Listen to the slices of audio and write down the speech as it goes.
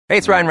Hey,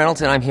 it's Ryan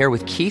Reynolds, and I'm here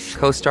with Keith,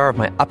 co-star of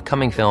my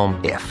upcoming film,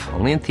 If,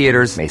 only in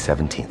theaters May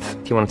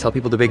 17th. Do you want to tell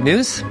people the big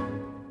news?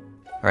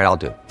 All right, I'll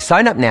do it.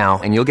 Sign up now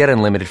and you'll get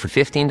unlimited for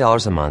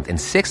 $15 a month and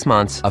 6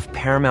 months of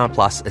Paramount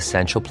Plus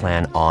Essential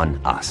Plan on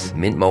us.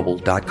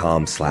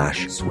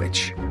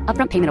 MintMobile.com/switch.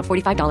 Upfront payment of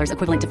 $45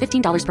 equivalent to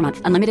 $15 per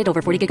month. Unlimited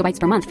over 40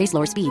 gigabytes per month. Face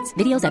lower speeds.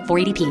 Videos at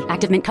 480p.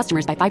 Active Mint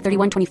customers by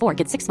 531.24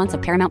 get 6 months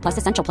of Paramount Plus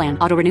Essential Plan.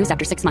 Auto renews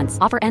after 6 months.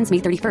 Offer ends May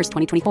 31st,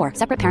 2024.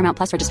 Separate Paramount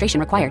Plus registration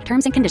required.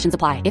 Terms and conditions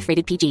apply if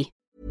rated PG.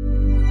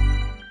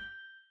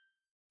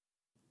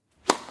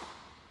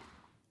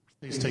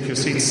 Please take your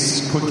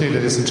seats quickly,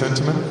 ladies and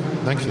gentlemen.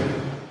 Thank you.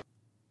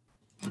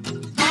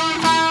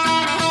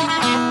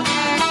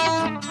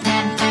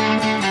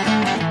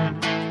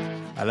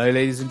 Hello,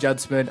 ladies and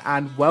gentlemen,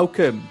 and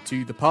welcome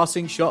to the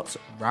Passing Shots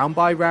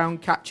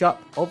round-by-round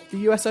catch-up of the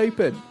US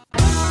Open.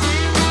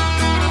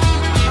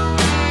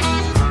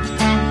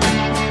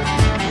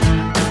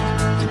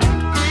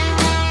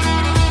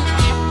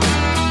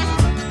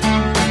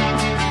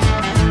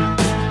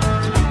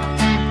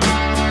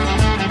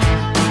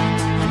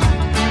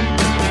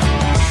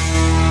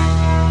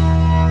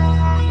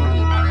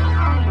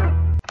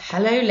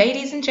 Hello,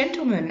 ladies and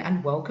gentlemen,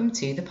 and welcome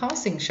to The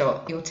Passing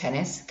Shot, your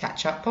tennis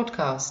catch-up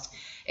podcast.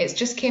 It's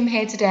just Kim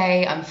here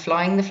today. I'm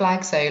flying the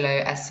flag solo,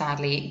 as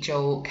sadly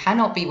Joel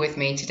cannot be with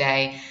me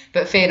today,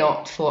 but fear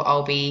not, for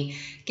I'll be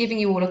giving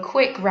you all a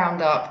quick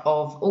roundup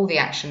of all the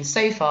action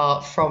so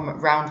far from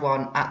round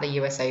one at the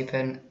US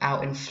Open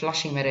out in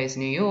Flushing Meadows,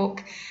 New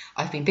York.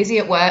 I've been busy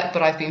at work,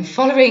 but I've been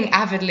following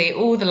avidly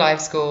all the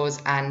live scores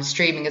and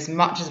streaming as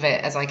much of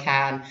it as I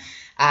can.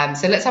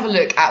 So let's have a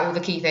look at all the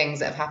key things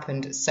that have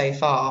happened so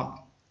far.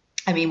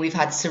 I mean, we've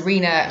had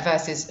Serena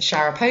versus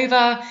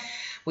Sharapova.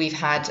 We've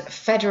had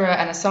Federer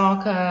and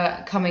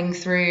Osaka coming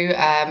through,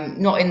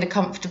 not in the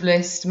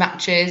comfortablest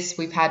matches.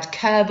 We've had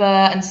Kerber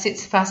and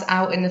Tsitsipas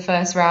out in the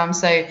first round.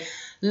 So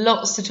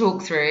lots to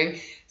talk through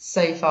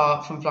so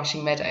far from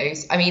Flushing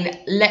Meadows. I mean,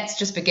 let's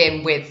just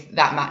begin with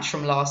that match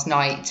from last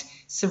night.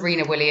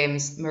 Serena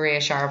Williams, Maria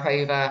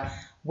Sharapova.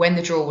 When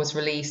the draw was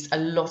released, a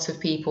lot of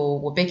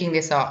people were bigging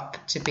this up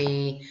to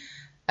be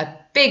a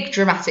big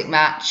dramatic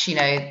match. You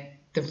know,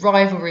 the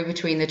rivalry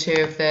between the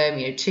two of them,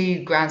 you know,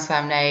 two Grand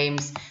Slam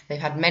names. They've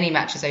had many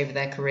matches over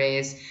their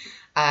careers.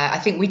 I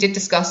think we did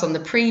discuss on the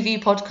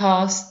preview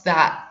podcast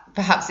that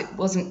perhaps it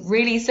wasn't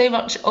really so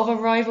much of a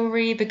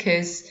rivalry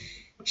because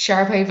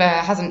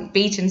Sharapova hasn't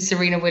beaten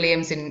Serena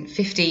Williams in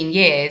 15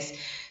 years.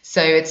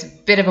 So it's a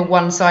bit of a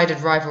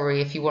one-sided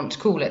rivalry, if you want to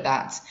call it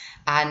that.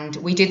 And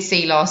we did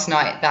see last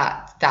night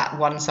that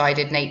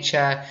one-sided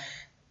nature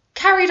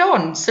carried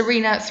on.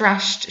 Serena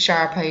thrashed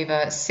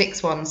Sharapova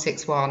 6-1,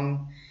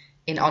 6-1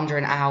 in under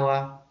an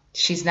hour.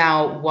 She's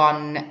now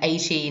won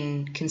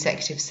 18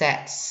 consecutive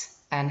sets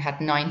and had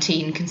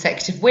 19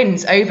 consecutive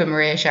wins over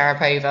Maria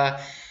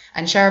Sharapova.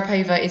 And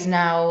Sharapova is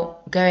now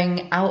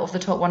going out of the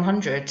top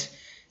 100.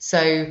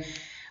 So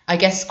I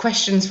guess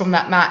questions from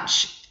that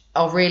match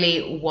are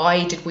really,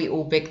 why did we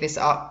all big this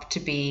up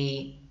to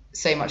be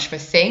so much of a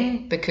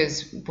thing?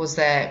 Because was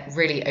there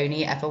really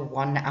only ever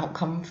one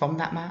outcome from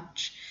that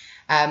match?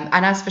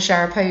 And as for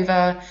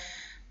Sharapova,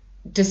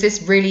 does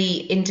this really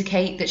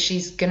indicate that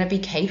she's going to be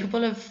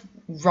capable of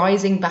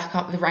rising back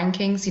up the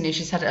rankings? You know,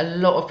 she's had a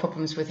lot of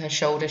problems with her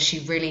shoulder. She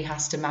really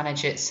has to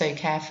manage it so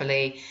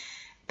carefully.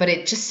 But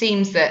it just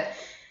seems that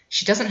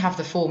she doesn't have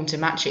the form to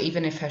match it,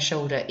 even if her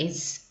shoulder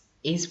is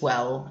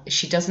well.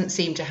 She doesn't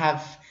seem to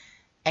have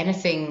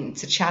anything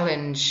to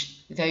challenge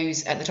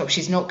those at the top.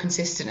 She's not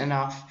consistent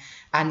enough.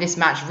 And this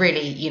match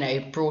really, you know,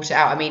 brought it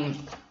out. I mean,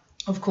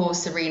 of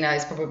course, Serena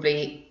is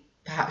probably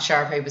perhaps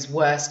Sharapova's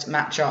worst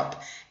matchup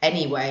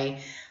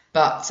anyway.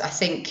 But I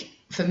think,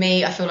 for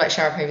me, I feel like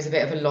Sharapova is a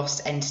bit of a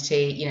lost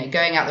entity. You know,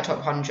 going out the top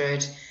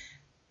 100,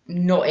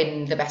 not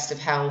in the best of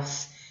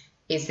health.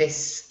 Is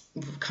this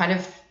kind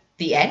of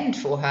the end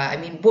for her? I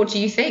mean, what do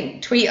you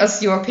think? Tweet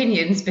us your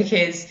opinions,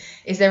 because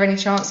is there any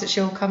chance that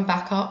she'll come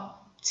back up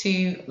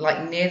to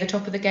like near the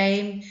top of the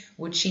game?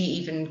 Would she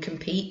even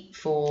compete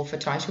for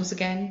titles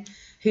again?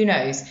 Who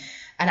knows?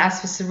 And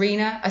as for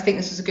Serena, I think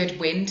this was a good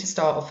win to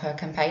start off her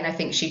campaign. I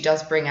think she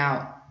does bring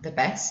out the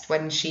best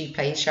when she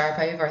plays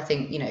Sharapova. I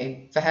think, you know,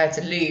 for her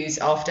to lose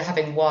after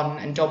having won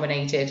and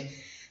dominated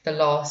the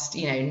last,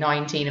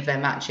 19 of their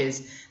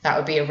matches, that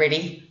would be a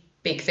really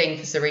big thing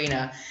for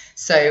Serena.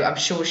 So I'm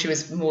sure she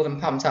was more than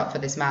pumped up for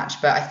this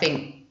match, but I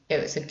think it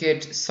was a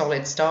good,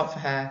 solid start for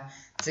her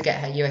to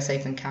get her US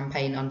Open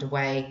campaign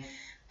underway.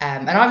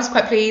 And I was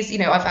quite pleased.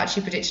 I've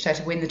actually predicted her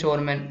to win the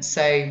tournament,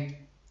 so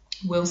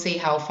we'll see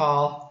how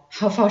far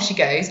she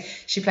goes.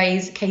 She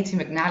plays Katie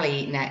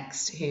McNally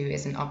next, who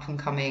is an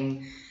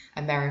up-and-coming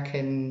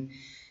American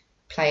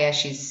player.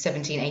 She's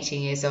 17,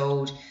 18 years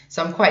old.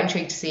 So I'm quite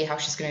intrigued to see how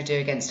she's going to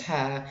do against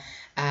her.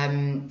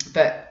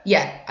 But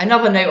yeah,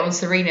 another note on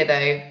Serena,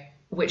 though,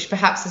 which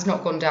perhaps has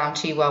not gone down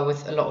too well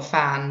with a lot of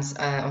fans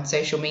on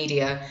social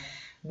media.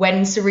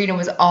 When Serena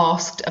was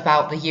asked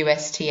about the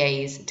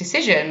USTA's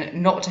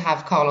decision not to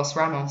have Carlos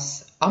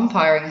Ramos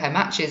umpiring her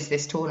matches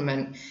this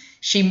tournament,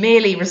 she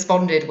merely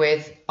responded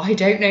with, "I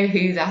don't know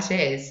who that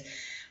is,"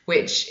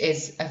 which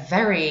is a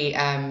very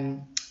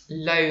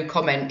low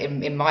comment,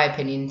 in my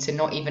opinion, to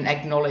not even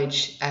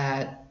acknowledge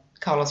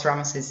Carlos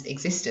Ramos's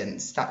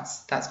existence.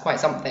 That's quite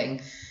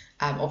something.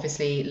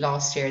 Obviously,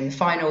 last year in the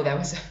final, there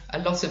was a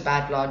lot of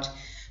bad blood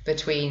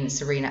between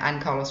Serena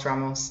and Carlos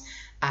Ramos,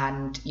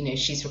 and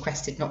she's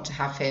requested not to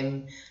have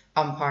him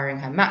umpiring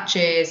her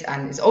matches,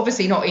 and is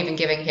obviously not even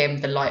giving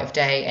him the light of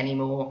day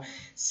anymore.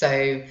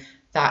 So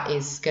that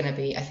is going to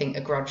be, I think,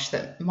 a grudge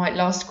that might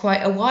last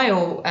quite a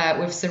while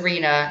with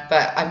Serena.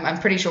 But I'm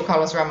pretty sure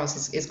Carlos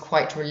Ramos is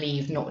quite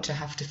relieved not to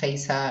have to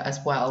face her as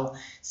well.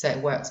 So it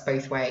works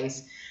both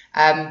ways.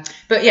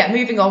 But yeah,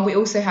 moving on, we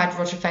also had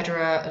Roger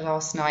Federer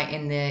last night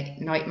in the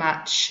night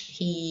match.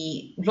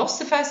 He lost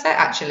the first set,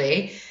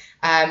 actually.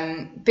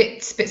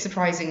 Bit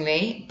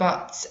surprisingly,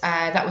 but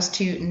that was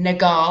to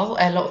Nagal.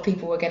 A lot of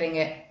people were getting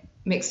it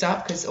mixed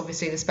up because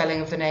obviously the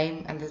spelling of the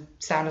name and the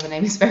sound of the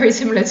name is very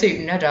similar to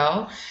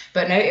Nadal,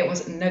 but no, it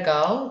was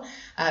Nagal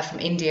from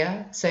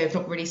India. So I've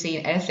not really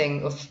seen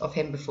anything of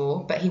him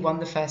before, but he won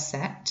the first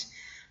set,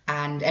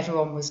 and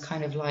everyone was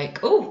kind of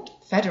like, "Oh,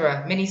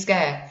 Federer, mini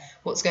scare,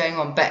 what's going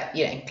on?" But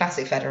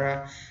classic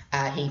Federer.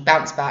 He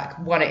bounced back,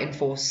 won it in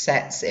 4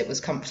 sets. It was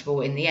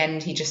comfortable in the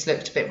end. He just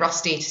looked a bit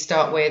rusty to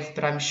start with,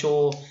 but I'm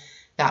sure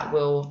that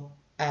will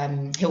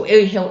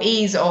he'll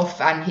ease off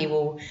and he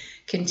will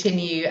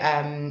continue.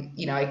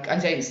 I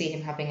don't see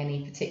him having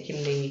any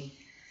particularly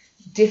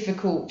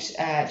difficult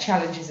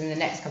challenges in the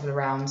next couple of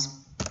rounds.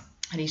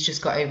 And he's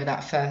just got over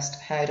that first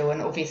hurdle.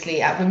 And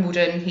obviously at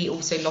Wimbledon, he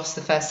also lost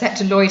the first set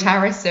to Lloyd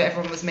Harris. So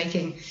everyone was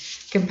making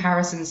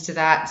comparisons to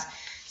that.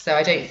 So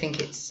I don't think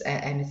it's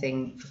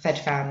anything for Fed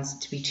fans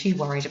to be too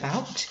worried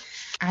about.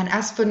 And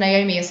as for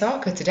Naomi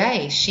Osaka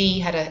today, she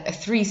had a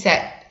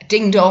 3-set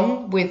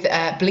ding-dong with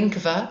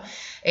Blinkova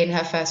in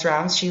her first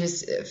round. She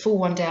was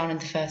 4-1 down in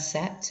the first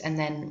set and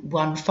then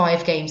won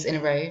 5 games in a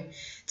row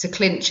to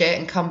clinch it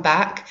and come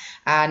back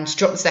and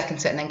dropped the second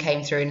set and then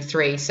came through in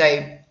 3.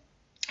 So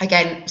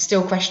again,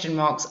 still question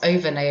marks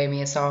over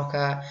Naomi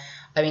Osaka.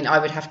 I mean, I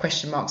would have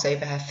question marks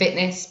over her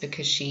fitness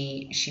because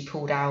she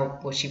pulled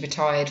out, or she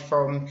retired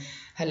from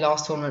her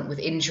last tournament with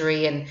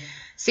injury and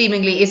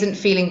seemingly isn't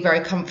feeling very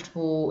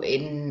comfortable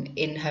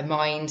in her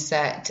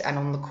mindset and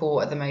on the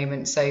court at the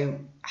moment. So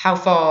how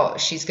far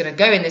she's going to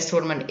go in this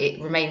tournament,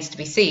 it remains to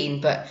be seen.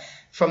 But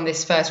from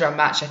this first round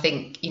match, I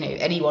think,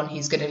 anyone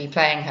who's going to be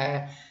playing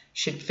her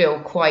should feel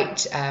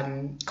quite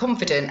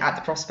confident at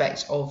the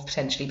prospect of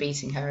potentially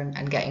beating her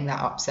and getting that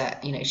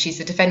upset. She's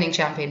the defending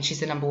champion, she's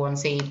the number 1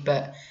 seed,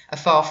 but a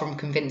far from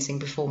convincing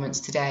performance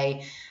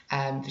today.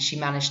 She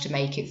managed to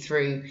make it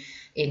through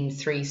in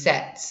 3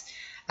 sets.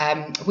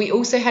 We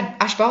also had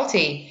Ash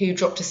Barty, who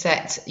dropped a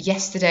set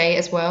yesterday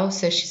as well.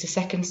 So she's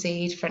a 2nd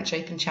seed, French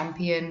Open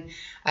champion.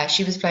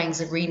 She was playing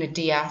Serena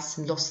Diaz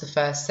and lost the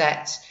first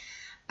set,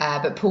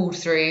 but pulled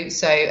through.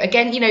 So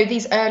again,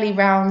 these early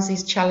rounds,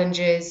 these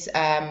challenges,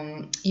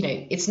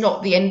 it's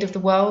not the end of the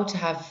world to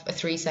have a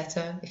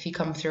 3-setter. If you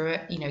come through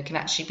it, it can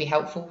actually be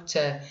helpful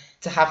to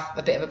have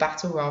a bit of a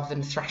battle rather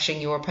than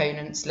thrashing your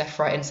opponents left,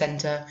 right and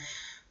centre.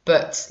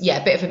 But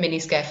yeah, a bit of a mini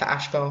scare for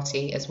Ash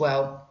Barty as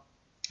well.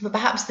 But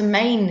perhaps the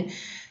main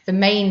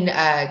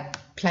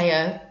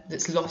player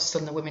that's lost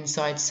on the women's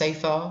side so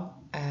far,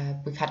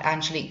 we've had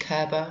Angelique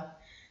Kerber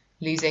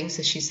losing.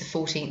 So she's the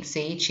 14th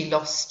seed. She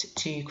lost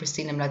to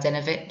Kristina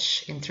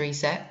Mladenovic in 3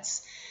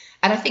 sets.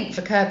 And I think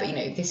for Kerber,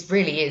 this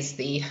really is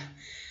the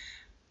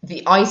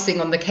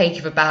icing on the cake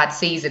of a bad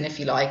season, if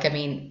you like. I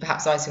mean,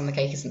 perhaps icing on the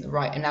cake isn't the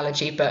right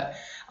analogy, but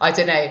I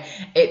don't know.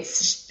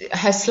 It's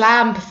her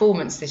slam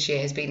performance this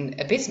year has been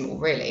abysmal,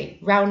 really.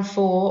 Round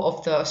 4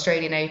 of the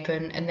Australian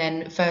Open, and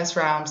then first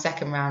round,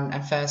 second round,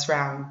 and first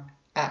round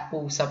at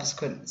all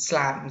subsequent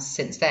slams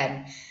since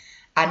then.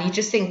 And you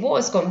just think, what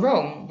has gone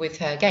wrong with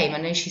her game? I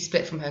know she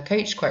split from her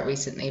coach quite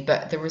recently,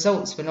 but the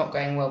results were not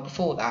going well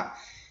before that.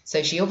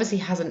 So she obviously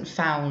hasn't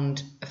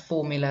found a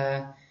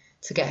formula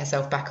to get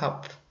herself back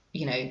up,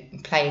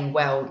 playing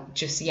well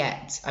just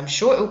yet. I'm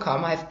sure it will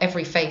come. I have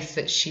every faith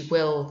that she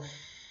will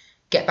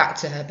get back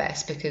to her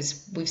best,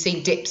 because we've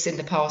seen dips in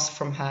the past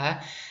from her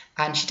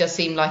and she does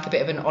seem like a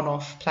bit of an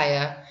on-off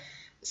player.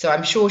 So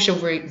I'm sure she'll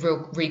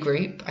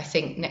regroup. I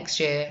think next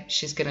year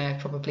she's going to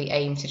probably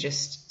aim to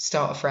just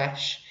start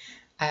afresh.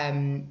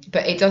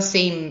 But it does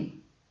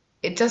seem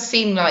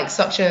like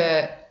such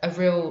a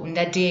real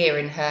nadir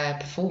in her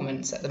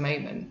performance at the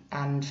moment.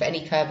 And for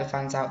any Kerber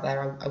fans out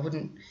there,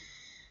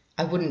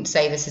 I wouldn't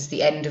say this is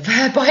the end of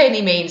her by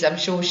any means. I'm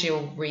sure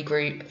she'll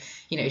regroup.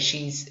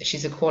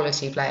 She's a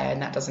quality player,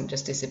 and that doesn't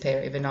just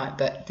disappear overnight.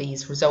 But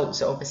these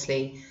results are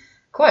obviously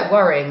quite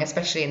worrying,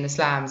 especially in the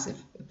slams.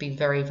 Have been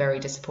very, very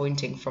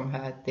disappointing from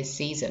her this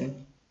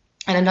season.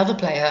 And another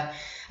player,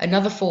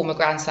 another former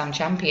Grand Slam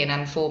champion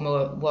and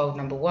former world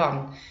number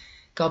 1,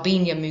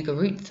 Garbiñe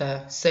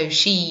Muguruza. So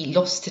she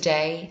lost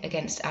today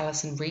against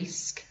Alison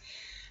Riske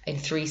in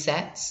 3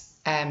 sets.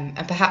 And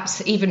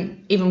perhaps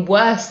even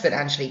worse than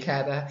Angelique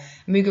Kerber,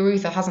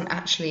 Muguruza hasn't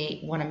actually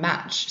won a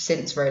match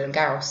since Roland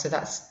Garros. So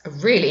that's a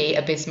really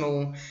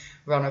abysmal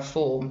run of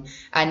form.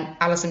 And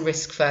Alison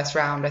Risk first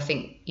round, I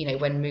think,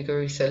 when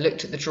Muguruza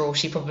looked at the draw,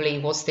 she probably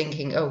was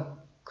thinking, oh,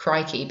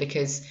 crikey,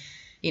 because,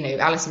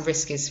 Alison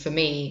Risk is, for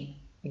me,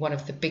 one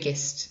of the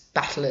biggest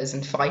battlers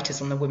and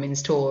fighters on the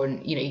women's tour.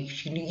 And,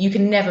 you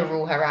can never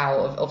rule her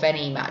out of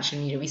any match.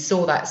 And, we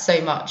saw that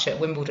so much at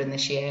Wimbledon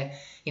this year.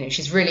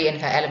 She's really in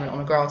her element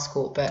on a grass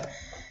court. But,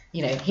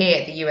 here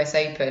at the US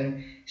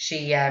Open,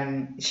 she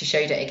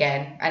showed it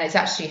again. And it's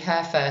actually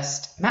her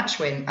first match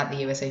win at the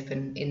US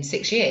Open in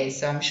 6 years.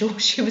 So I'm sure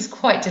she was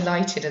quite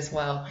delighted as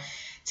well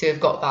to have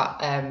got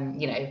that,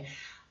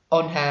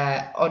 on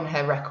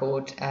her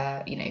record,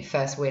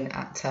 first win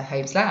at her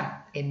home slam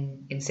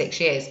in 6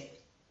 years.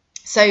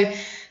 So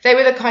they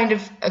were the kind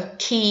of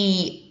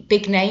key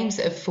big names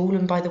that have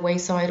fallen by the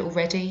wayside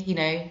already,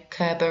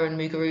 Kerber and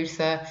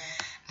Muguruza.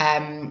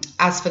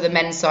 As for the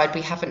men's side,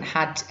 we haven't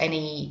had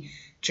any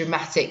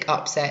dramatic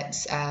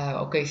upsets.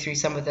 I'll go through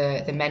some of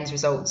the men's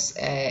results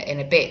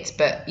in a bit.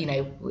 But,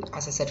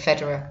 as I said,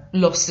 Federer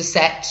lost a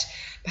set,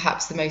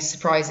 perhaps the most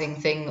surprising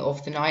thing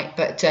of the night.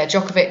 But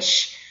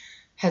Djokovic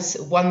has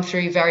won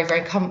through very,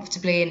 very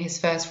comfortably in his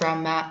first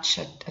round match.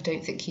 I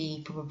don't think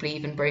he probably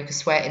even broke a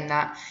sweat in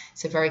that.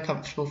 So very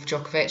comfortable for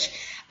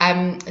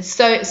Djokovic.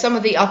 So some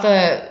of the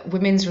other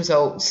women's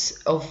results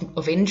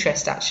of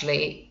interest,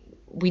 actually,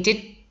 we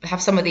did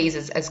have some of these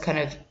as kind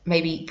of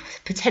maybe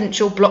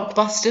potential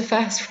blockbuster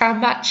first round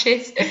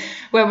matches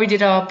where we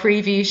did our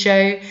preview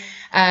show.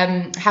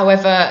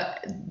 However,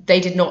 they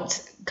did not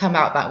come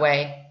out that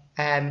way.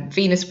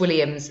 Venus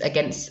Williams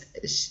against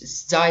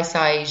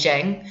Zhai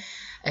Zheng,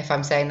 if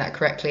I'm saying that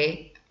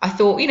correctly. I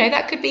thought,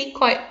 that could be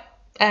quite,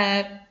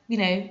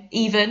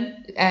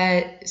 even.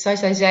 Zhai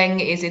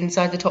Zheng is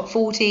inside the top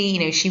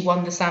 40. She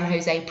won the San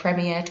Jose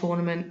Premier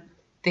tournament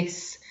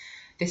this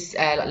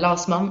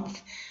last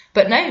month.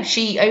 But no,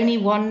 she only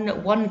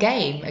won one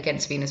game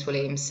against Venus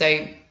Williams.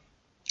 So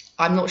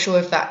I'm not sure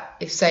if that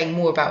is saying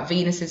more about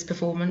Venus's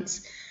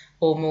performance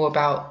or more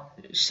about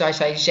Zhai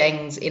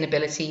Zheng's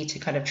inability to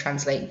kind of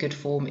translate good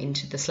form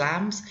into the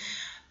slams.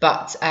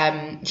 But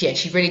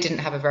she really didn't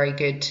have a very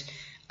good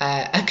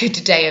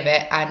day of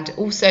it. And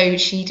also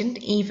she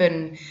didn't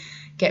even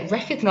get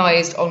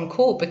recognised on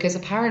court because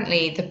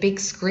apparently the big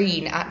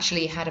screen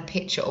actually had a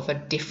picture of a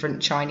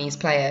different Chinese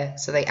player.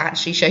 So they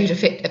actually showed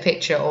a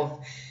picture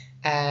of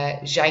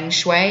Zhang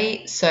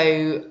Shui.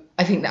 So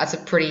I think that's a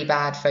pretty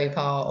bad faux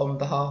pas on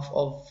behalf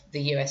of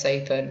the US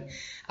Open.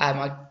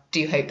 I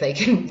do hope they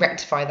can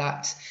rectify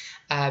that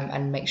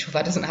and make sure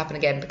that doesn't happen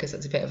again, because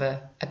that's a bit of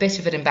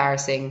an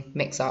embarrassing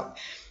mix-up.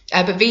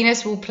 But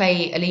Venus will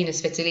play Alina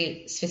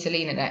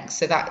Svitolina next,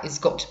 so that has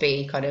got to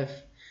be kind of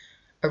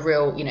a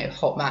real,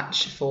 hot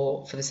match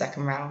for the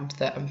second round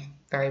that I'm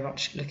very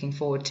much looking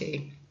forward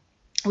to.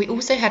 We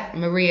also had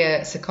Maria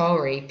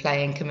Sakkari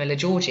playing Camilla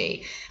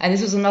Giorgi, and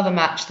this was another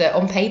match that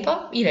on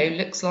paper,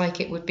 looks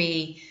like it would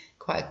be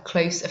quite a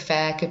close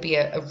affair, could be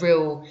a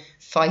real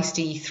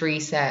feisty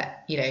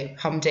 3-set,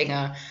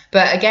 humdinger.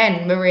 But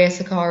again, Maria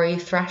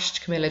Sakkari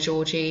thrashed Camilla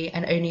Giorgi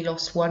and only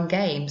lost one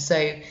game,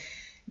 so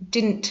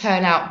didn't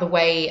turn out the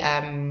way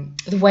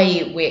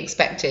we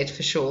expected,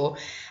 for sure.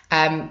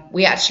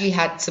 We actually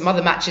had some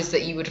other matches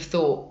that you would have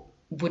thought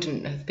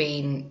wouldn't have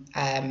been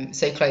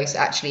so close,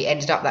 actually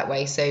ended up that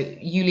way. So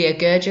Yulia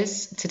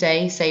Gurgis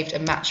today saved a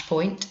match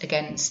point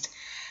against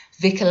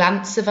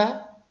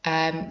Vikalantseva.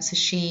 So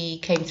she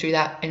came through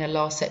that in a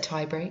last set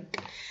tiebreak,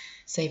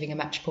 saving a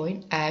match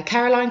point.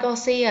 Caroline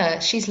Garcia,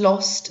 she's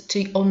lost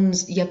to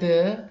Ons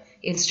Jabeur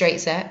in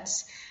straight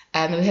sets.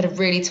 We had a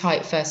really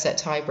tight first set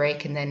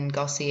tiebreak, and then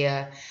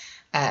Garcia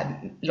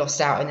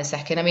lost out in the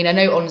second. I mean, I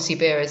know Ons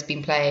Jabeur has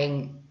been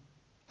playing,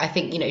 I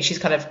think, she's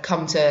kind of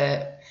come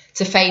to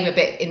fame a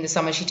bit in the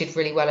summer. She did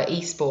really well at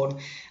Eastbourne.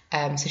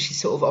 So she's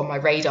sort of on my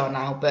radar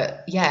now.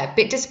 But yeah, a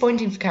bit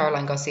disappointing for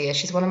Caroline Garcia.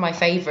 She's one of my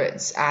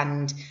favourites,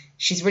 and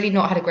she's really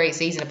not had a great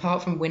season.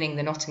 Apart from winning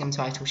the Nottingham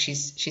title,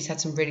 she's had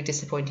some really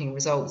disappointing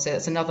results. So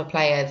it's another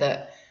player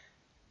that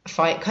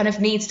kind of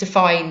needs to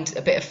find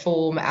a bit of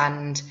form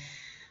and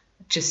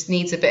just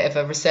needs a bit of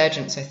a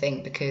resurgence, I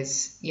think,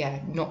 because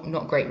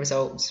not great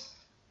results.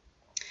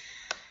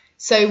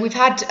 So we've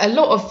had a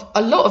lot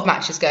of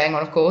matches going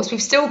on, of course.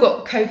 We've still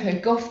got Coco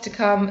Gauff to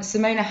come.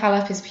 Simona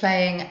Halep is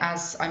playing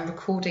as I'm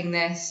recording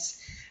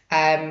this.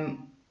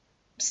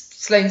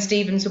 Sloane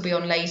Stephens will be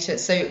on later.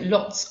 So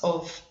lots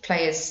of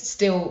players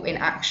still in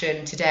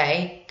action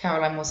today.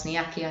 Caroline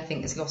Wozniacki, I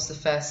think, has lost the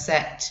first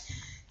set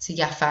to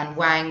Yafan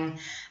Wang.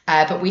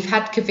 But we've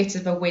had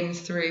Kvitova win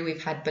through.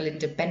 We've had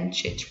Belinda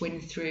Bencic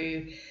win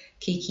through.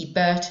 Kiki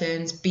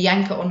Bertens.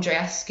 Bianca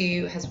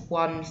Andreescu has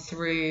won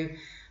through.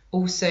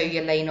 Also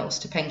Yelena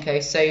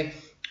Ostapenko. So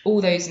all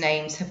those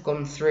names have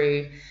gone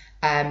through.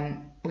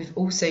 We've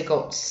also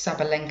got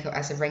Sabalenka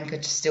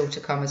Azarenka still to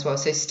come as well.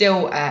 So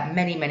still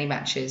many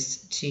matches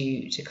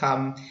to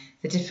come.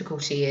 The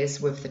difficulty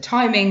is with the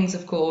timings,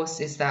 of course,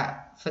 is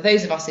that for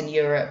those of us in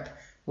Europe,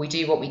 we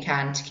do what we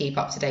can to keep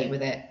up to date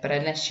with it. But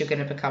unless you're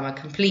going to become a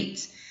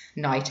complete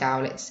night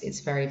owl, it's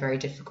very, very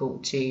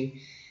difficult to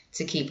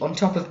keep on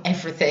top of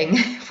everything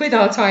with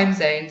our time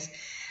zones.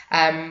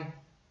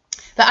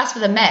 But as for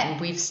the men,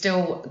 we've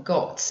still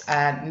got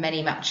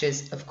many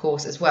matches, of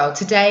course, as well.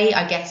 Today,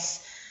 I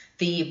guess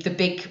the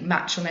big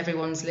match on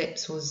everyone's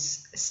lips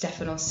was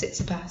Stefanos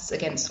Tsitsipas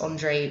against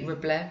Andrei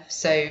Rublev.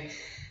 So,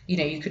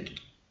 you could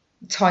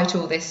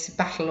title this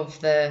battle of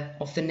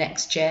the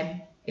next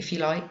gen, if you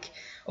like.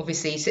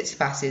 Obviously,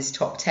 Tsitsipas is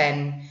top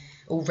 10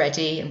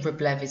 already, and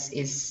Rublev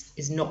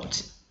is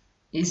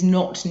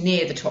not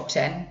near the top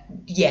 10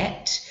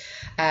 yet.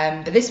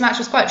 But this match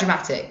was quite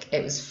dramatic.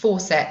 It was 4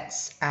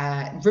 sets.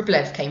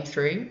 Rublev came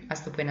through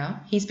as the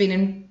winner. He's been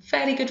in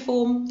fairly good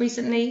form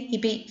recently. He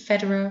beat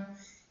Federer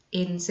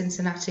in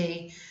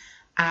Cincinnati.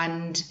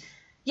 And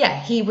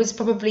yeah, he was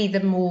probably the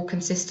more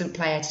consistent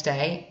player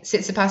today.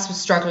 Tsitsipas was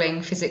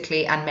struggling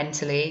physically and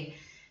mentally.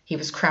 He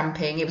was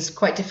cramping. It was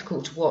quite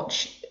difficult to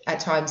watch at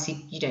times.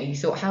 You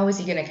thought, how is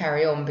he going to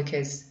carry on?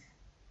 Because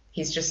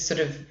he's just sort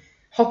of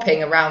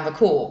hopping around the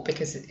court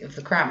because of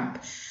the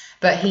cramp.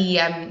 But he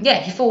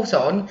fought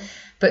on.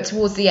 But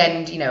towards the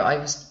end, I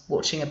was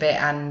watching a bit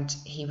and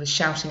he was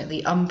shouting at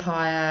the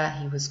umpire.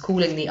 He was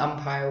calling the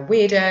umpire a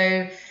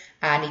weirdo,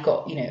 and he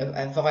got,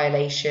 a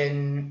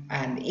violation.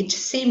 And it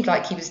just seemed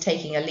like he was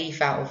taking a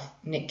leaf out of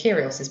Nick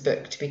Kyrgios's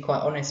book, to be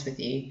quite honest with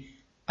you.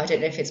 I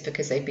don't know if it's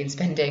because they've been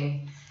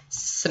spending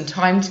some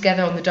time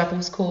together on the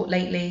doubles court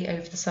lately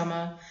over the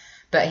summer.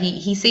 But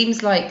he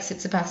seems like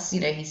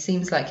Tsitsipas, he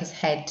seems like his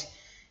head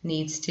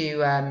needs to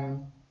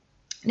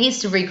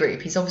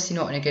regroup. He's obviously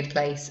not in a good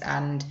place,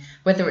 and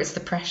whether it's the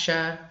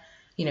pressure,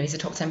 he's a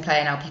top 10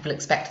 player now, people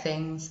expect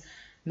things,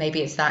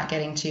 maybe it's that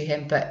getting to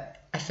him, but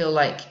I feel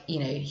like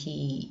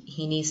he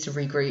needs to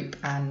regroup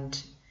and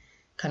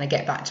kind of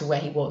get back to where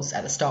he was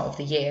at the start of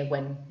the year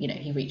when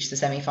he reached the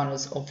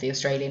semi-finals of the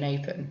Australian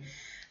Open.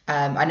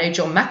 I know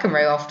John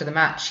McEnroe, after the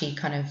match, he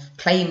kind of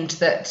claimed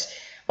that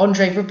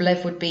Andrei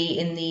Rublev would be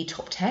in the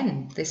top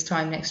 10 this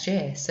time next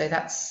year, so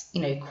that's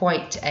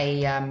quite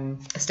a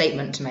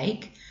statement to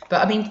make.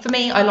 But I mean, for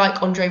me, I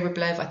like Andrei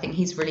Rublev. I think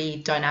he's really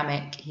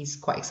dynamic. He's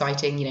quite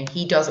exciting.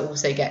 He does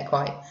also get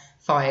quite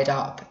fired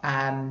up.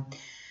 And,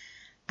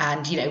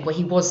 where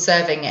he was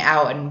serving it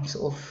out and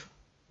sort of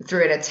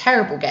threw in a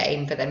terrible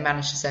game, but then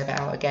managed to serve it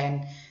out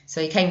again.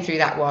 So he came through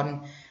that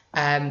one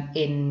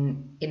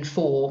in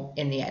 4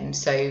 in the end.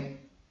 So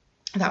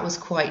that was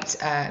quite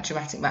a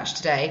dramatic match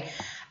today.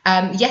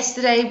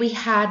 Yesterday we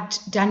had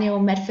Daniil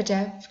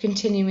Medvedev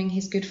continuing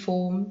his good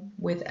form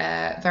with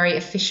a very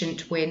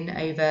efficient win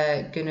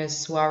over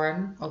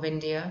Gunneswaran of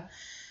India.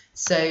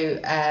 So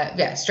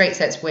straight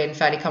sets win,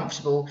 fairly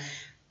comfortable.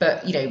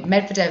 But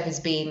Medvedev has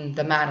been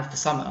the man of the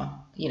summer.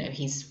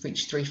 He's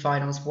reached 3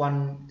 finals,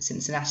 1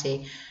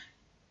 Cincinnati.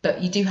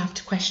 But you do have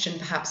to question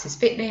perhaps his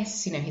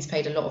fitness. He's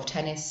played a lot of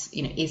tennis.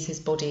 Is his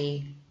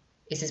body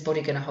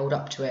going to hold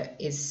up to it?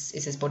 Is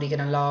his body going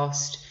to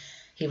last?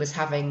 He was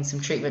having some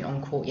treatment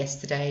on court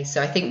yesterday.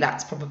 So I think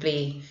that's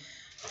probably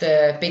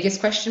the biggest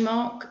question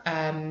mark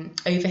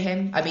over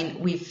him. I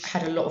mean, we've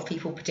had a lot of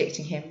people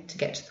predicting him to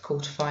get to the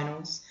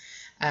quarterfinals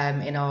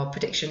in our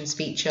predictions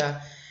feature.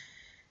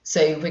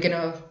 So we're going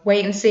to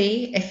wait and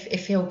see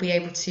if he'll be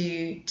able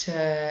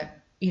to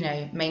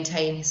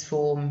maintain his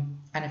form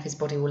and if his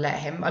body will let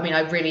him. I mean,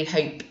 I really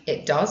hope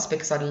it does,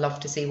 because I'd love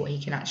to see what he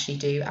can actually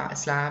do at a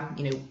slam,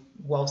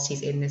 whilst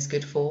he's in this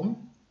good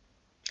form.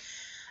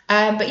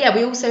 But yeah,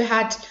 we also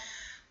had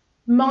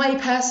my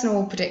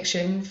personal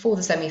prediction for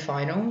the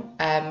semi-final,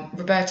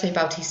 Roberto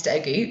Bautista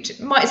Agut.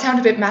 Might sound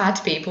a bit mad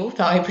to people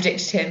that I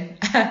predicted him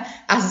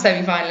as a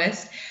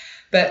semi-finalist,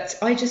 but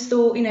I just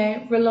thought,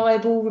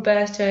 reliable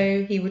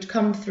Roberto, he would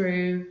come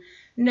through,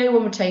 no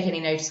one would take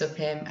any notice of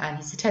him, and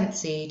he's the 10th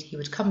seed, he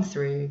would come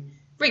through,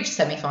 reach the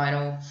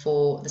semi-final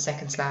for the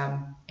second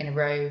slam in a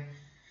row.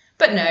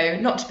 But no,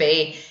 not to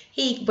be.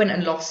 He went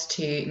and lost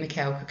to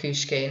Mikhail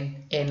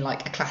Kukushkin in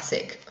like a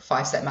classic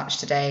 5-set match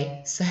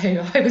today. So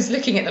I was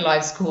looking at the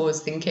live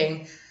scores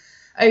thinking,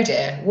 oh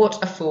dear,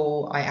 what a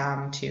fool I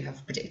am to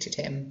have predicted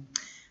him.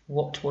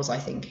 What was I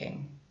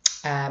thinking?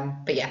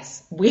 But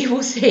yes, we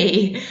will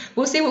see.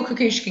 We'll see what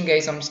Kukushkin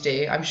goes on to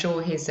do. I'm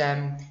sure his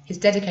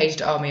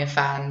dedicated army of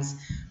fans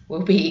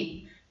will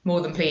be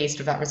more than pleased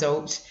with that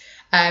result.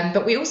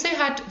 But we also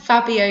had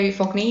Fabio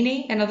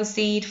Fognini, another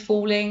seed,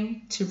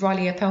 falling to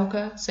Riley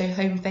Opelka, so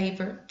home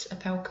favourite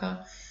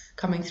Opelka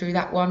coming through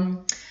that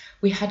one.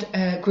 We had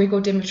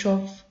Grigor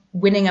Dimitrov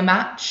winning a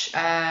match,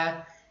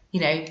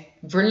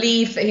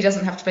 relieved that he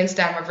doesn't have to play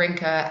Stan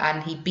Wawrinka,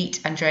 and he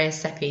beat Andreas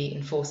Seppi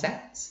in 4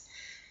 sets.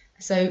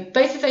 So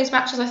both of those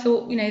matches I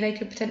thought, they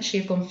could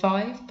potentially have gone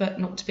 5, but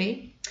not to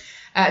be.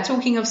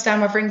 Talking of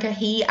Stan Wawrinka,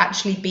 he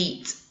actually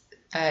beat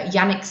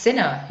Yannick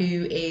Sinner, who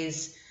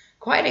is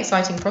quite an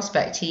exciting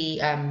prospect.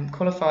 He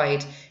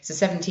qualified as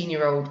a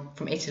 17-year-old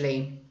from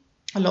Italy.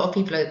 A lot of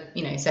people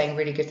are, saying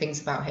really good things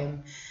about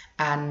him.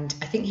 And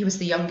I think he was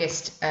the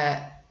youngest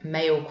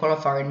male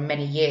qualifier in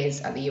many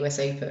years at the US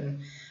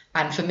Open.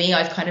 And for me,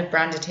 I've kind of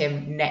branded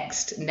him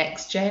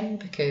next gen,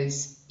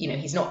 because,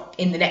 he's not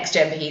in the next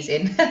gen, but he's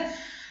in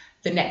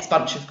the next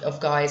bunch of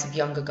guys, of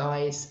younger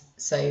guys.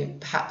 So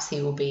perhaps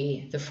he will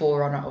be the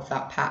forerunner of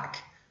that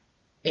pack.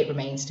 It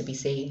remains to be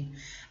seen.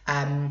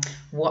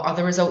 What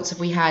other results have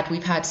we had?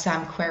 We've had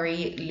Sam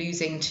Querrey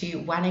losing to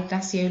Juan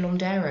Ignacio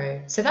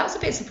Londero. So that was a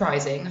bit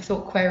surprising. I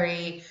thought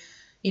Querrey,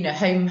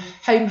 home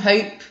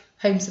hope,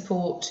 home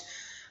support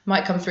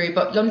might come through.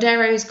 But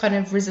Londero's kind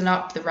of risen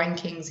up the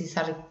rankings. He's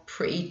had a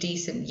pretty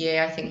decent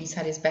year. I think he's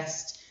had his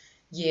best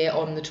year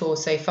on the tour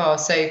so far.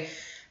 So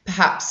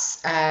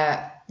perhaps,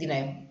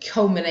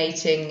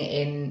 culminating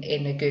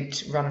in a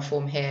good run of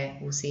form here.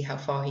 We'll see how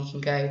far he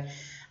can go.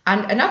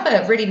 And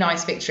another really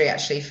nice victory,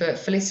 actually, for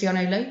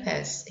Feliciano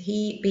Lopez.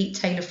 He beat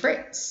Taylor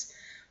Fritz,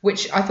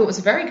 which I thought was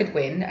a very good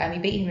win. He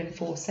beat him in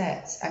 4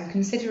 sets. And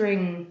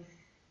considering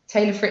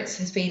Taylor Fritz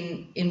has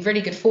been in really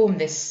good form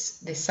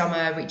this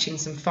summer, reaching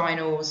some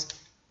finals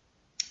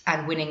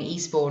and winning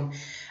Eastbourne.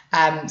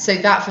 So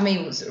that, for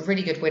me, was a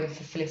really good win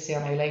for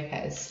Feliciano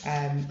Lopez.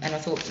 And I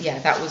thought,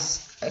 that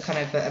was a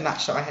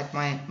match that I had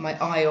my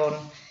eye on,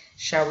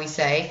 shall we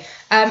say.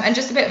 And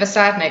just a bit of a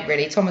sad note,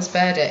 really. Thomas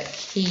Burdick,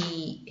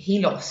 he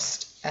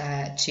lost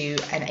to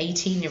an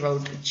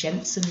 18-year-old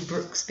Jensen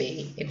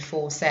Brooksby in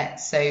 4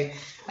 sets. So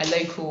a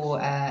local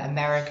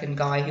American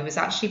guy who was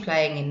actually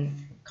playing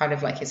in kind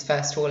of like his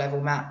first tour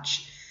level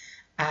match.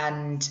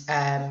 And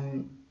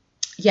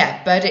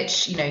Burdick,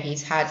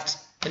 he's had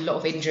a lot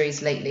of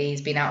injuries lately.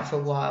 He's been out for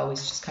a while.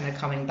 He's just kind of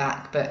coming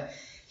back. But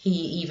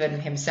he even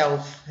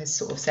himself has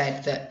sort of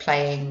said that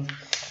playing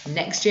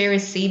next year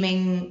is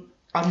seeming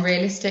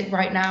unrealistic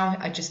right now.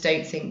 I just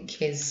don't think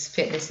his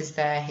fitness is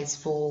there, his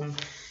form.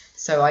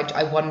 So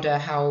I wonder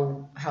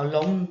how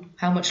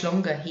much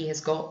longer he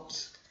has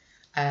got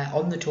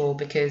on the tour,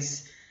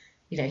 because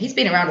he's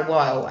been around a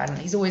while and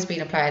he's always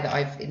been a player that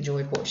I've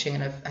enjoyed watching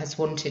and has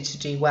wanted to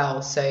do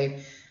well. So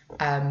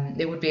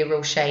it would be a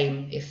real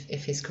shame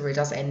if his career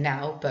does end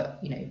now.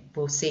 But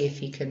we'll see if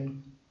he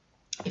can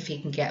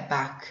get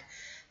back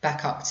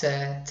up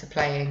to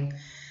playing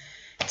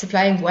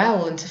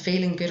well and to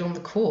feeling good on the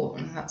court.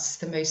 And that's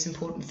the most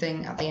important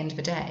thing at the end of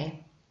the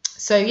day.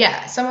 So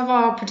some of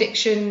our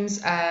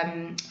predictions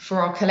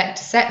for our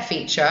collector set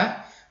feature,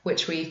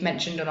 which we've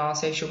mentioned on our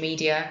social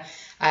media.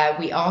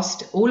 We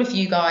asked all of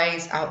you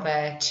guys out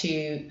there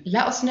to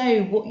let us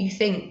know what you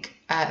think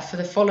for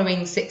the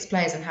following 6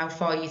 players and how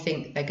far you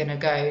think they're going to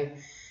go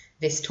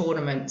this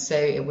tournament. So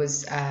it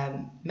was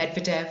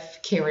Medvedev,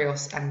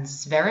 Kyrgios and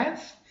Zverev.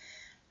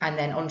 And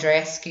then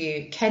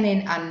Andreescu,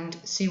 Kenin and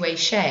Sue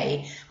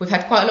Shea. We've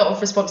had quite a lot of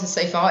responses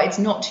so far. It's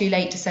not too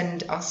late to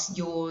send us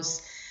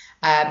yours.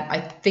 I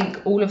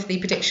think all of the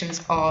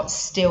predictions are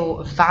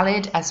still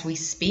valid as we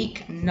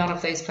speak. None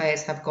of those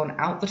players have gone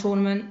out the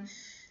tournament.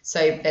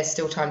 So there's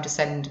still time to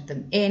send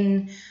them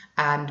in.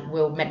 And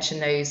we'll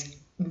mention those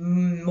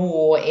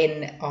more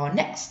in our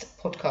next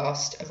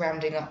podcast,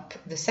 rounding up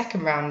the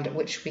second round,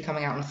 which will be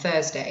coming out on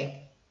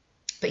Thursday.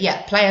 But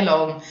play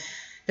along.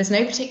 There's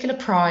no particular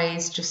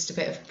prize, just a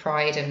bit of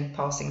pride and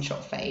passing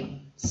shot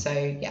fame.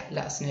 So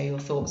let us know your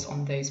thoughts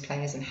on those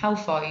players and how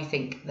far you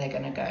think they're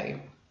going to go.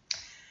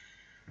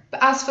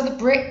 But as for the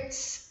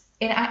Brits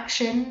in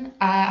action,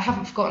 I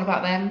haven't forgotten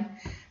about them,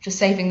 just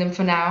saving them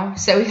for now.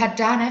 So we had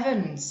Dan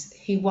Evans,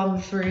 who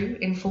won through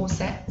in 4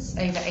 sets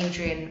over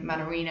Adrian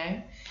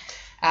Manarino.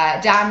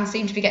 Dan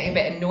seemed to be getting a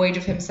bit annoyed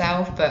with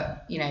himself,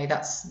 but,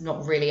 that's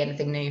not really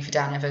anything new for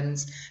Dan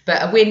Evans.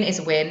 But a win is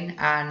a win,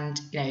 and,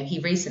 he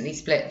recently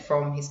split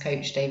from his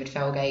coach, David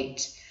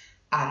Felgate,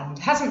 and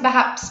hasn't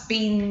perhaps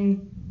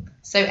been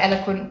so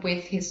eloquent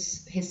with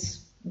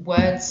his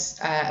words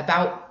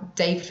about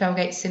David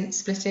Felgate since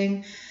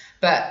splitting.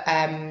 But,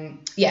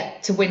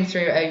 to win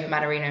through over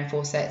Manarino in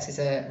 4 sets is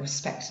a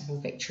respectable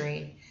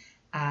victory.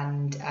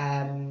 And,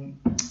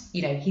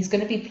 he's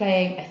going to be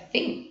playing, I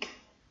think,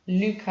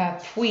 Luca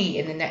Pouille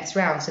in the next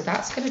round, so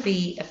that's going to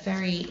be a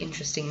very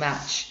interesting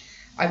match.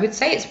 I would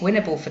say it's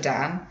winnable for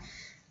Dan,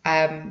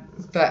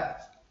 but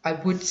I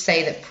would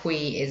say that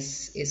Pouille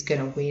is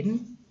going to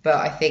win. But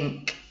I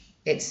think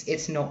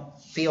it's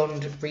not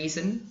beyond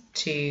reason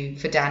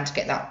for Dan to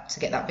get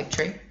that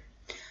victory.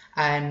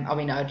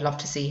 I'd love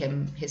to see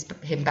him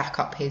back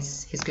up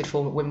his good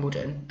form at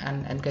Wimbledon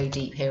and go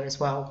deep here as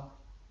well.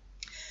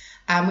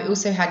 We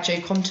also had Joe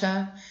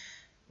Konta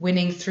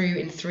winning through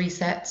in 3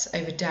 sets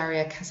over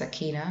Daria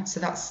Kasatkina. So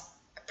that's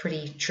a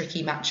pretty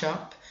tricky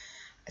matchup.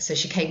 So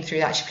she came through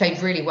that. She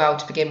played really well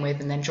to begin with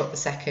and then dropped the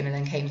second and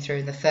then came through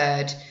in the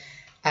third.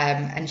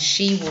 And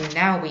she will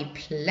now be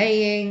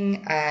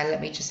playing, let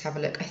me just have a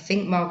look. I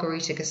think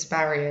Margarita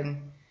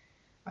Gasparian,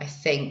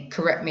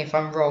 correct me if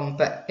I'm wrong,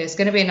 but it's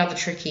going to be another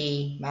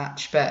tricky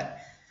match. But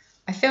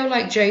I feel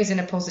like Joe's in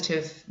a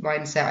positive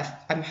mindset.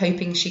 I'm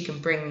hoping she can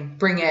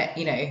bring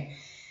it,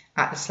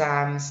 at the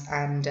slams,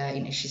 and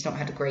she's not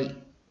had a great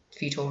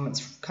few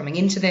tournaments coming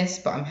into this,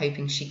 but I'm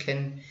hoping she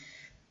can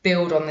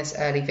build on this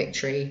early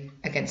victory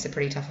against a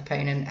pretty tough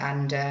opponent.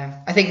 And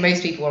I think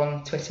most people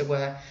on Twitter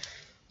were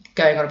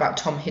going on about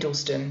Tom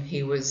Hiddleston,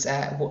 who was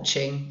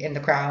watching in the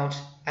crowd,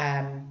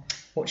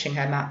 watching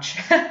her match.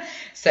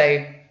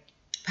 So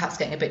perhaps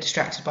getting a bit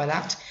distracted by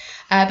that.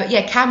 But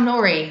Cam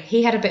Norrie,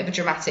 he had a bit of a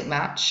dramatic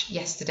match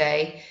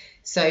yesterday.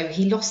 So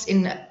he lost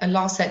in a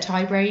last set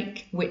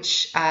tiebreak,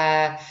 which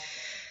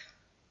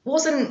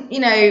wasn't,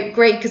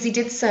 great because he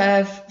did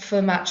serve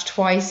for match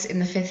twice in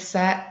the 5th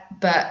set,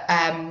 but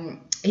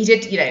he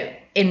did,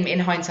 in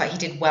hindsight, he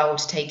did well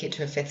to take it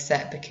to a 5th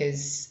set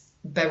because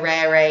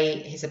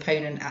Barrere, his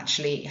opponent,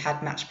 actually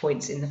had match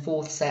points in the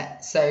 4th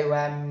set. So,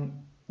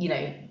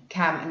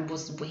 Cam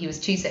he was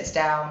 2 sets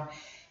down.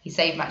 He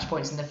saved match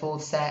points in the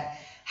 4th set.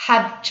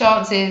 Had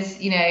chances,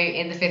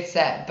 in the 5th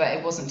set, but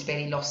it wasn't to be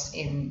any lost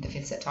in the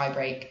 5th set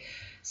tiebreak.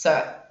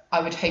 So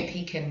I would hope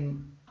he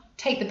can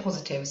take the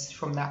positives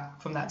from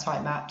that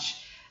tight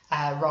match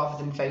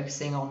rather than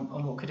focusing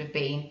on what could have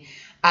been.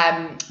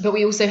 But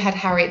we also had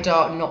Harriet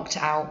Dart knocked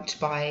out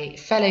by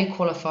fellow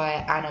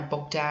qualifier Anna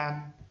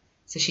Bogdan.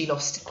 So she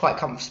lost quite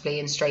comfortably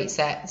in straight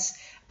sets.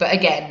 But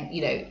again,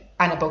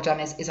 Anna Bogdan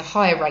is a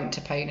higher ranked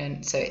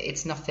opponent, so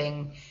it's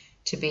nothing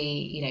to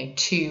be,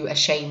 too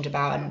ashamed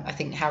about. And I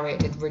think Harriet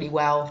did really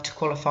well to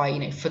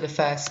qualify, for the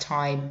first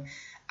time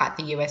at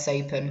the US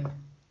Open.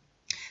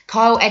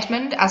 Kyle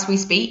Edmund, as we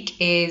speak,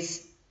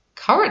 is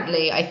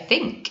currently, I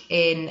think,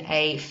 in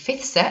a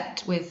 5th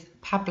set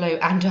with Pablo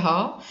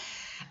Andujar.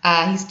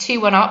 He's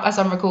 2-1 up as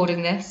I'm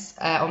recording this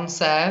on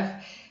serve.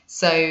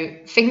 So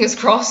fingers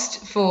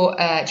crossed for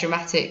a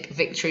dramatic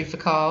victory for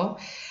Kyle.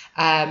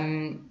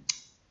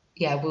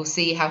 We'll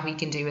see how he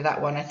can do with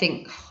that one. I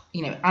think,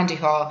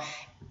 Andujar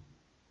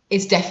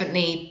is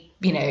definitely,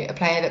 a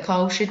player that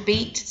Kyle should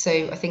beat. So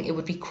I think it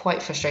would be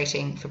quite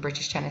frustrating for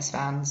British tennis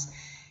fans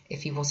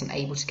if he wasn't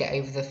able to get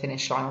over the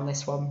finish line on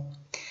this one.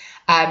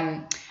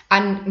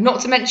 And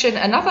not to mention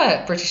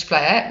another British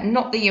player,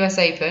 not the US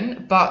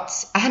Open,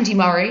 but Andy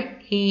Murray.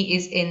 He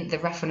is in the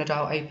Rafa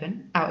Nadal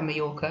Open out in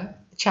Mallorca,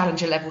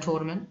 Challenger level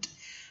tournament.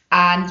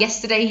 And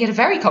yesterday he had a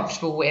very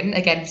comfortable win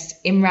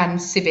against Imran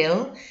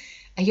Sibil.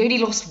 He only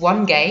lost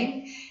one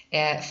game.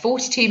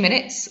 42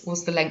 minutes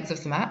was the length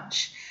of the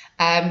match.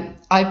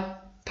 I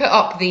put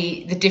up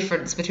the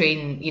difference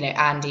between,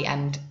 Andy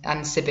and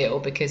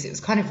Sibil because it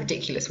was kind of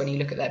ridiculous when you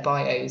look at their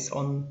bios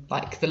on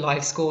the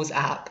Live Scores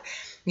app.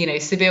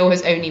 Sibil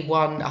has only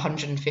won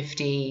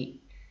 150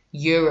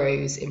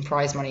 euros in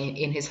prize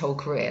money in his whole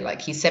career.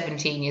 He's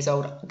 17 years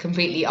old,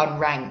 completely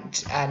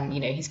unranked, and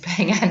he's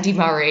playing Andy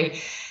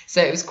Murray.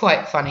 So it was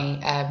quite funny.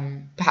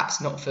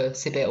 Perhaps not for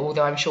Sibil,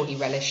 although I'm sure he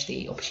relished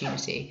the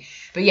opportunity.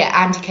 But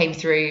yeah, Andy came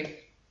through.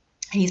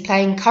 He's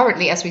playing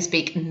currently, as we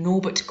speak,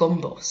 Norbert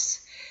Gombos,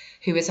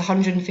 who is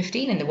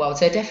 115 in the world.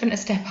 So a definite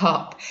step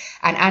up.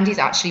 And Andy's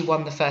actually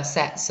won the first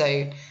set.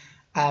 So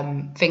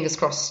fingers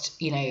crossed,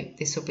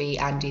 this will be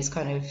Andy's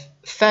kind of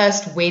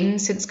first win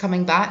since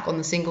coming back on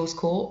the singles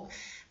court.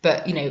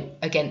 But,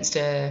 against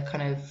a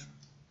kind of,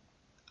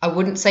 I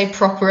wouldn't say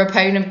proper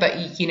opponent,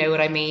 but you know what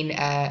I mean,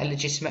 a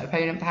legitimate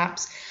opponent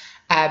perhaps.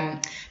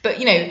 But,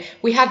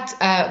 we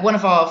had one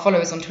of our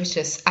followers on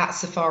Twitter at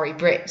Safari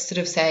Brit sort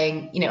of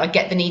saying, I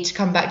get the need to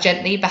come back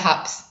gently.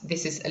 Perhaps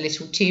this is a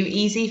little too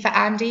easy for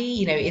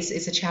Andy.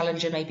 Is a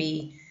challenger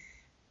maybe,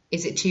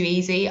 is it too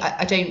easy?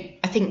 I think,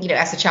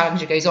 as the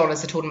challenger goes on,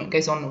 as the tournament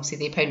goes on, obviously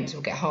the opponents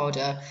will get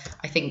harder.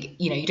 I think,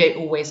 you don't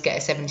always get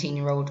a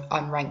 17-year-old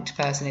unranked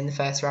person in the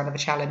first round of a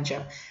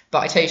challenger.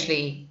 But I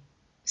totally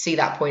see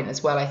that point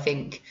as well. I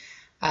think,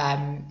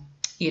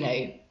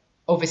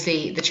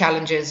 obviously the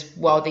challengers,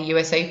 while the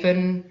US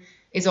Open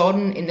is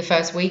on in the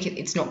first week,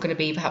 it's not going to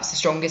be perhaps the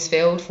strongest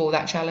field for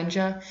that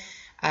challenger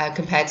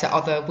compared to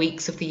other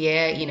weeks of the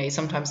year.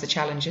 Sometimes the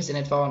challengers in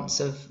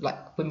advance of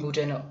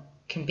Wimbledon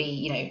can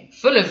be,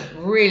 full of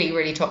really,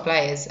 really top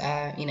players,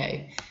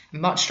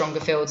 much stronger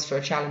fields for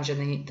a challenger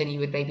than you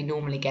would maybe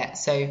normally get.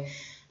 So,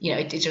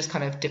 it just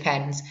kind of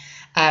depends.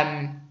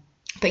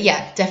 But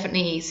yeah,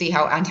 definitely see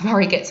how Andy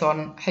Murray gets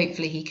on.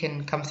 Hopefully he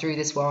can come through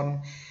this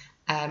one.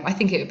 I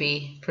think it would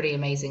be pretty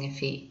amazing if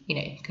he,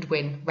 could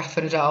win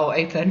Rafa Nadal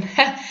Open.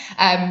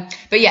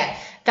 But yeah,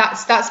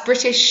 that's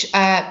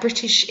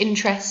British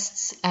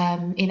interests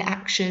in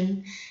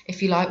action,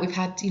 if you like. We've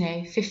had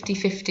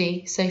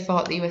 50-50 so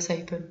far at the US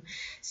Open,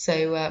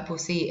 so we'll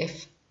see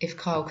if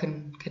Kyle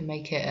can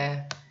make it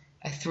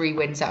a 3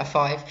 wins out of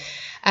 5.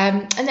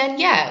 And then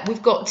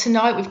we've got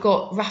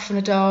Rafa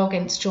Nadal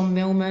against John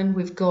Millman.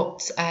 We've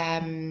got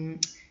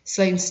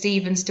Sloane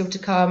Stephens still to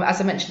come.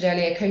 As I mentioned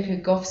earlier, Coco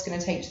Gauff's going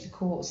to take to the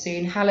court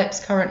soon.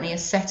 Halep's currently a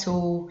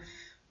settle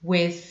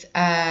with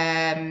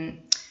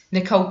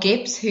Nicole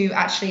Gibbs, who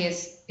actually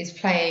is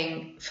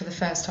playing for the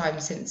first time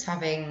since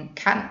having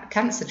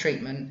cancer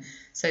treatment.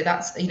 So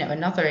that's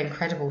another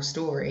incredible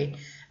story.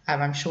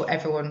 I'm sure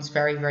everyone's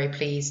very, very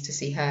pleased to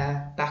see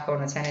her back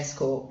on a tennis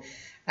court.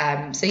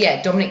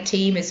 Dominic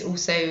Thiem is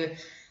also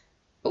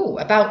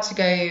about to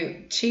go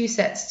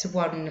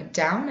 2-1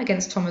 down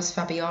against Thomas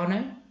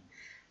Fabiano.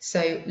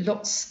 So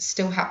lots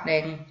still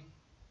happening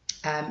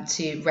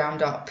to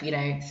round up,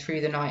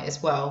 through the night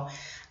as well.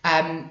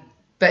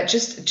 But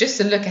just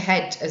to look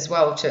ahead as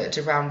well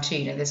to round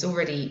 2, there's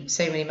already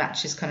so many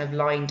matches kind of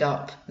lined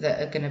up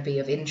that are going to be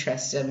of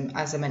interest.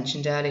 As I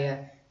mentioned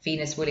earlier,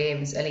 Venus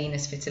Williams, Alina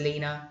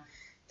Svitolina,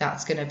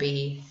 that's going to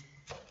be,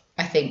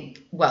 I think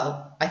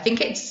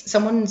it's,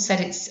 someone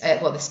said it's,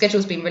 the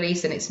schedule's been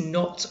released and it's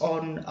not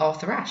on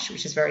Arthur Ashe,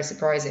 which is very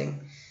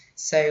surprising.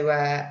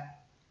 So,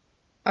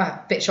 a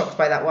bit shocked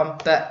by that one,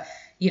 but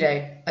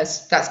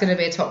that's going to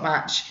be a top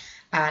match.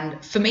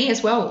 And for me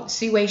as well,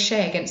 Su Wei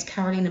Shea against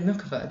Karolina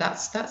Muchova.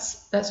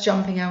 That's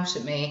jumping out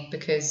at me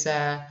because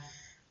I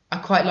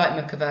quite like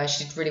Muchova.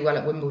 She did really well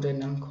at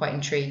Wimbledon. I'm quite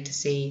intrigued to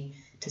see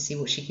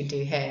what she can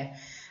do here.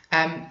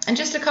 And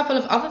just a couple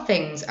of other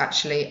things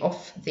actually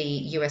off the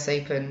US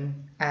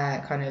Open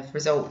kind of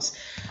results.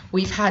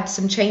 We've had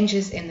some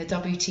changes in the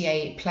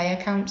WTA Player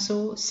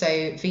Council.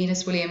 So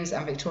Venus Williams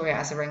and Victoria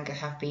Azarenka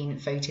have been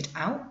voted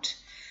out.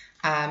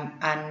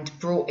 And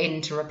brought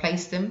in to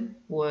replace them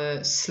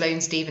were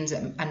Sloane Stephens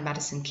and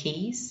Madison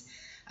Keys,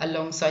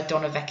 alongside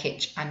Donna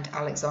Vekic and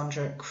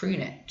Alexandra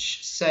Krunic.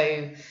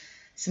 So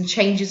some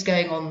changes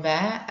going on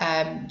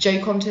there. Jo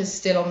Konta's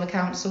still on the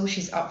council.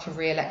 She's up for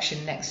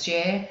re-election next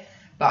year.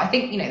 But I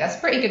think, that's a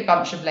pretty good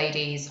bunch of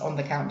ladies on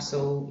the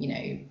council,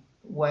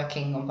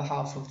 working on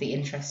behalf of the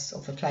interests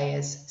of the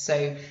players.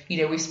 So,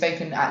 we've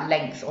spoken at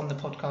length on the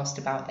podcast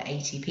about the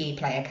ATP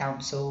Player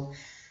Council.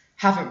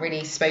 Haven't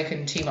really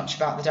spoken too much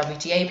about the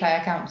WTA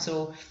Player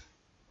Council.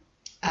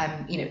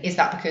 Is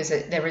that because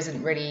there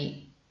isn't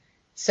really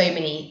so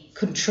many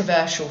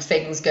controversial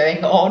things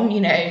going on?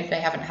 They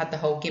haven't had the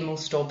whole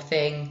Gimelstob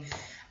thing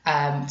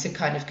to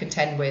kind of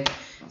contend with.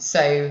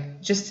 So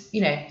just,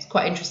 it's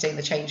quite interesting,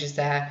 the changes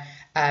there.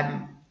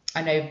 I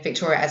know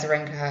Victoria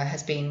Azarenka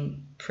has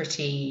been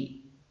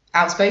pretty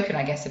outspoken,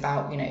 I guess,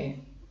 about,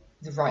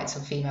 the rights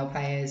of female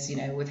players,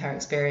 with her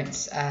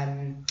experience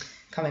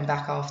coming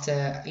back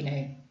after,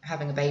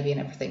 having a baby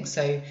and everything.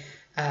 So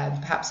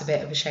perhaps a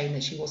bit of a shame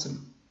that she wasn't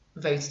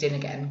voted in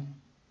again.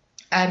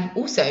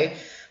 Also,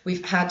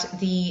 we've had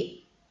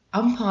the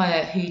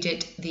umpire who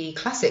did the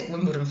classic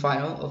Wimbledon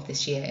final of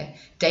this year,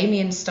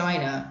 Damian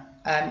Steiner.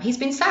 He's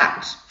been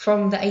sacked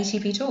from the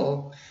ATP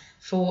Tour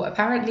for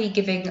apparently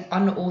giving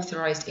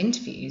unauthorised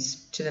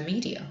interviews to the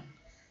media.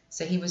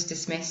 So he was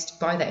dismissed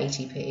by the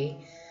ATP.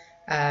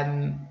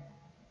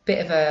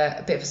 Bit of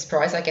a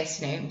surprise, I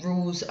guess.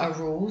 Rules are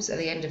rules at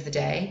the end of the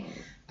day.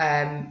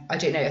 I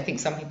don't know. I think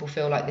some people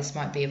feel like this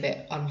might be a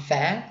bit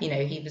unfair.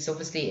 He was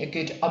obviously a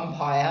good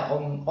umpire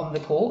on the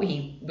court.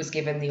 He was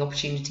given the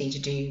opportunity to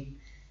do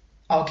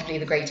arguably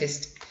the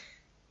greatest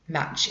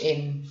match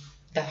in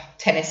the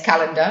tennis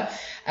calendar,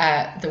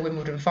 the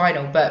Wimbledon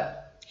final. But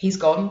he's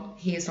gone.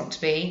 He is not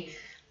to be.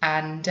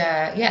 And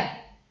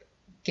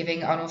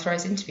giving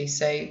unauthorised interviews.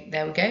 So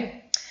there we go.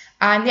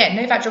 And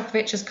Novak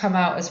Djokovic has come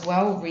out as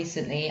well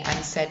recently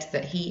and said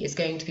that he is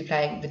going to be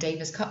playing the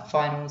Davis Cup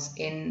finals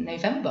in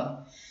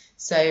November.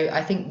 So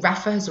I think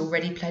Rafa has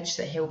already pledged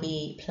that he'll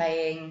be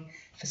playing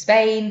for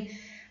Spain.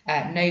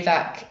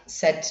 Novak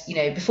said,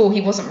 before he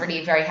wasn't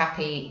really very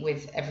happy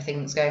with everything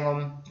that's going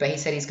on, but he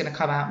said he's going to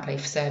come out and play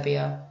for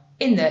Serbia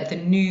in the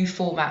new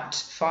format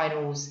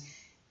finals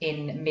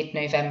in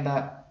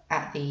mid-November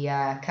at the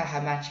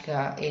Caja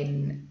Magica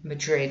in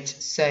Madrid.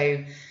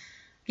 So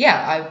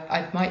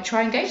I might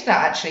try and go to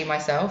that actually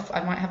myself.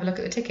 I might have a look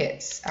at the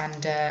tickets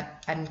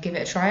and give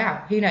it a try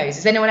out. Who knows?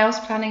 Is anyone else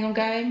planning on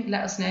going?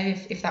 Let us know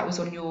if that was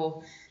on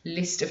your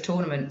list of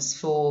tournaments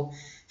for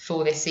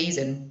this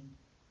season.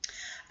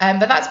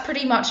 But that's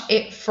pretty much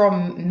it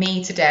from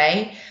me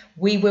today.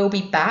 We will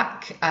be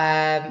back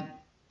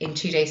in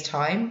 2 days'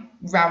 time,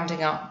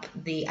 rounding up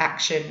the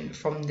action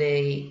from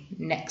the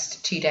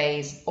next 2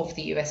 days of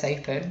the US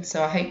Open.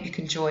 So I hope you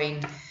can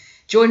join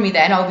me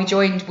then. I'll be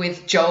joined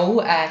with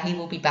Joel. He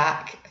will be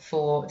back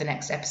for the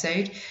next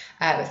episode.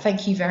 But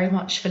thank you very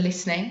much for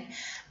listening.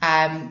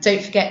 Don't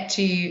forget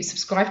to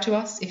subscribe to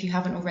us if you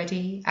haven't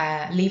already.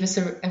 Leave us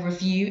a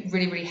review. It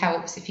really, really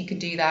helps if you could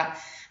do that.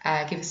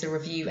 Give us a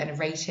review and a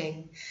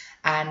rating.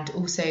 And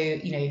also,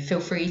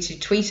 feel free to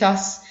tweet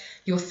us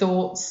your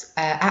thoughts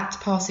at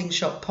Passing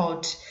Shot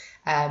Pod.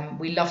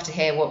 We love to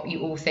hear what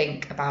you all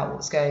think about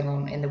what's going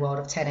on in the world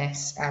of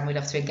tennis, and we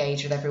love to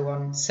engage with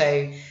everyone.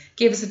 So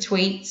give us a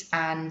tweet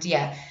and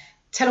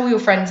tell all your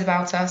friends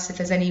about us. If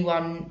there's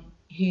anyone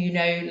who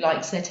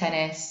likes their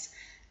tennis,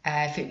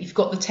 if you've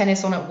got the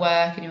tennis on at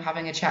work and you're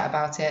having a chat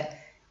about it,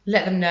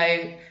 let them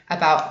know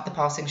about the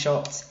Passing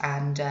Shot.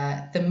 And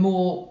the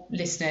more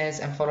listeners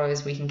and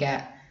followers we can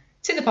get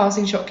to the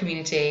Passing Shot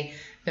community,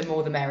 the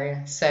more the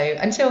merrier. So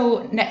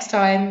until next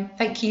time,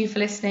 thank you for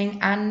listening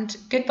and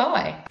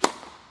goodbye.